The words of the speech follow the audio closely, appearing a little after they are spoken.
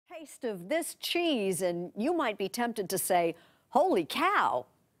taste of this cheese and you might be tempted to say, holy cow.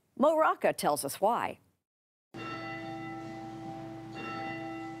 Rocca tells us why.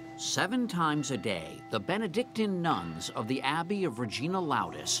 7 times a day, the Benedictine nuns of the Abbey of Regina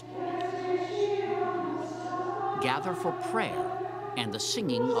Laudis gather for prayer and the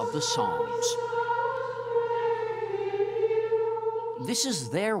singing of the psalms. This is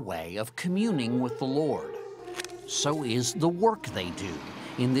their way of communing with the Lord. So is the work they do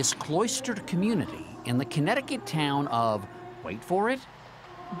in this cloistered community in the Connecticut town of, wait for it,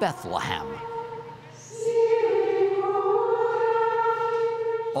 Bethlehem.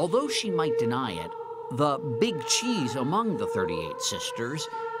 Although she might deny it, the big cheese among the 38 sisters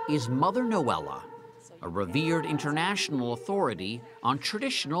is Mother Noella, a revered international authority on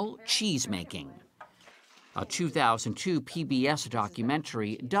traditional cheesemaking. A 2002 PBS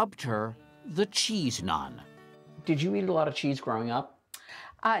documentary dubbed her the Cheese Nun. Did you eat a lot of cheese growing up?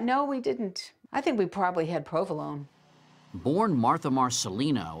 No, we didn't. I think we probably had provolone. Born Martha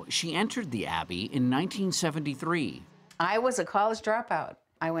Marcelino, she entered the Abbey in 1973. I was a college dropout.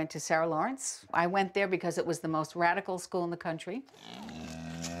 I went to Sarah Lawrence. I went there because it was the most radical school in the country.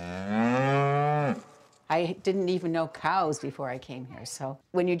 I didn't even know cows before I came here. So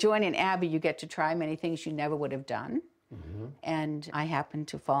when you join an Abbey, you get to try many things you never would have done. And I happened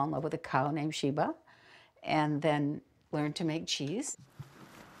to fall in love with a cow named Sheba and then learned to make cheese.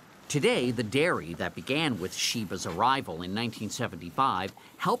 Today, the dairy that began with Sheba's arrival in 1975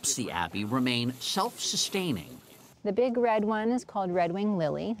 helps the Abbey remain self-sustaining. The big red one is called Red Wing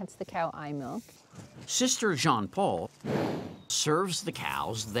Lily. That's the cow I milk. Sister Jean-Paul serves the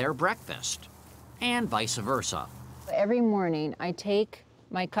cows their breakfast, and vice versa. Every morning, I take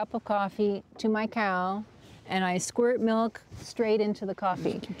my cup of coffee to my cow, and I squirt milk straight into the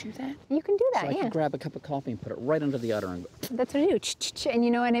coffee. You can do that? You can do that, so I yeah. can grab a cup of coffee and put it right under the udder and go. That's what I do, and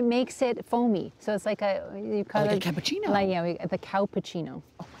you know, and it makes it foamy. So it's like a, you call like it a cappuccino. Like, yeah, the cowpuccino.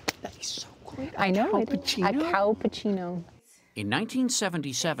 Oh, that is so great. I know, a cowpuccino. cowpuccino. In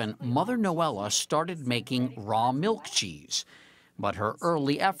 1977, Mother Noella started making raw milk cheese, but her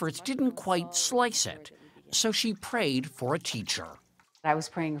early efforts didn't quite slice it, so she prayed for a teacher. I was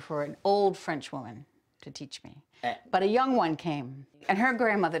praying for an old French woman to teach me. But a young one came, and her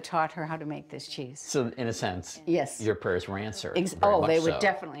grandmother taught her how to make this cheese. So, in a sense, yes, your prayers were answered. Oh, they were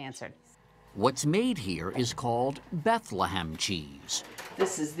definitely answered. What's made here is called Bethlehem cheese.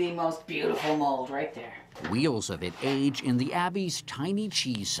 This is the most beautiful mold right there. Wheels of it age in the Abbey's tiny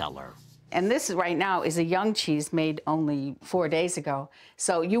cheese cellar. And this right now is a young cheese made only 4 days ago,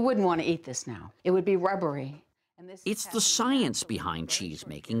 so you wouldn't want to eat this now. It would be rubbery. It's the science behind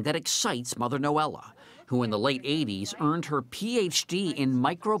cheesemaking that excites Mother Noella, who in the late 80s earned her PhD in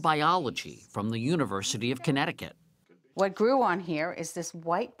microbiology from the University of Connecticut. What grew on here is this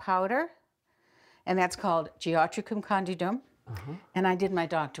white powder, and that's called Geotricum condidum, and I did my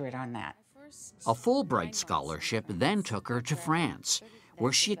doctorate on that. A Fulbright scholarship then took her to France,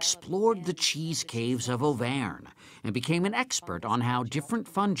 where she explored the cheese caves of Auvergne and became an expert on how different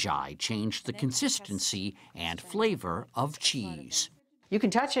fungi changed the consistency and flavor of cheese. You can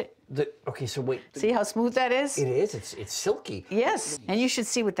touch it. Okay, so wait. See how smooth that is? It is. It's silky. Yes, and you should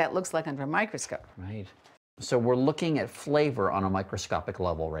see what that looks like under a microscope. Right. So we're looking at flavor on a microscopic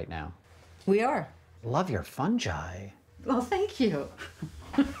level right now. We are. Love your fungi. Well, thank you.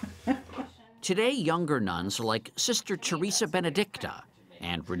 Today, younger nuns like Sister Teresa Benedicta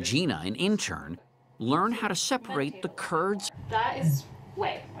and Regina, an intern, learn how to separate the curds. That is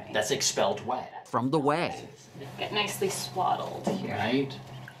whey. That's expelled whey. From the whey. Get nicely swaddled here. Right.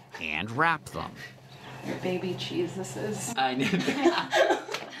 And wrap them. Baby cheese, this is. I knew.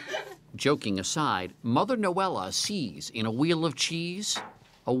 Joking aside, Mother Noella sees in a wheel of cheese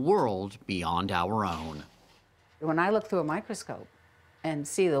a world beyond our own. When I look through a microscope and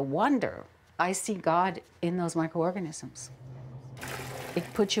see the wonder, I see God in those microorganisms. It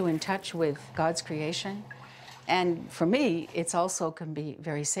puts you in touch with God's creation. And for me, it's also can be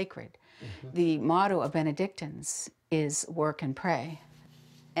very sacred. The motto of Benedictines is work and pray.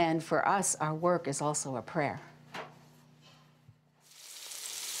 And for us, our work is also a prayer.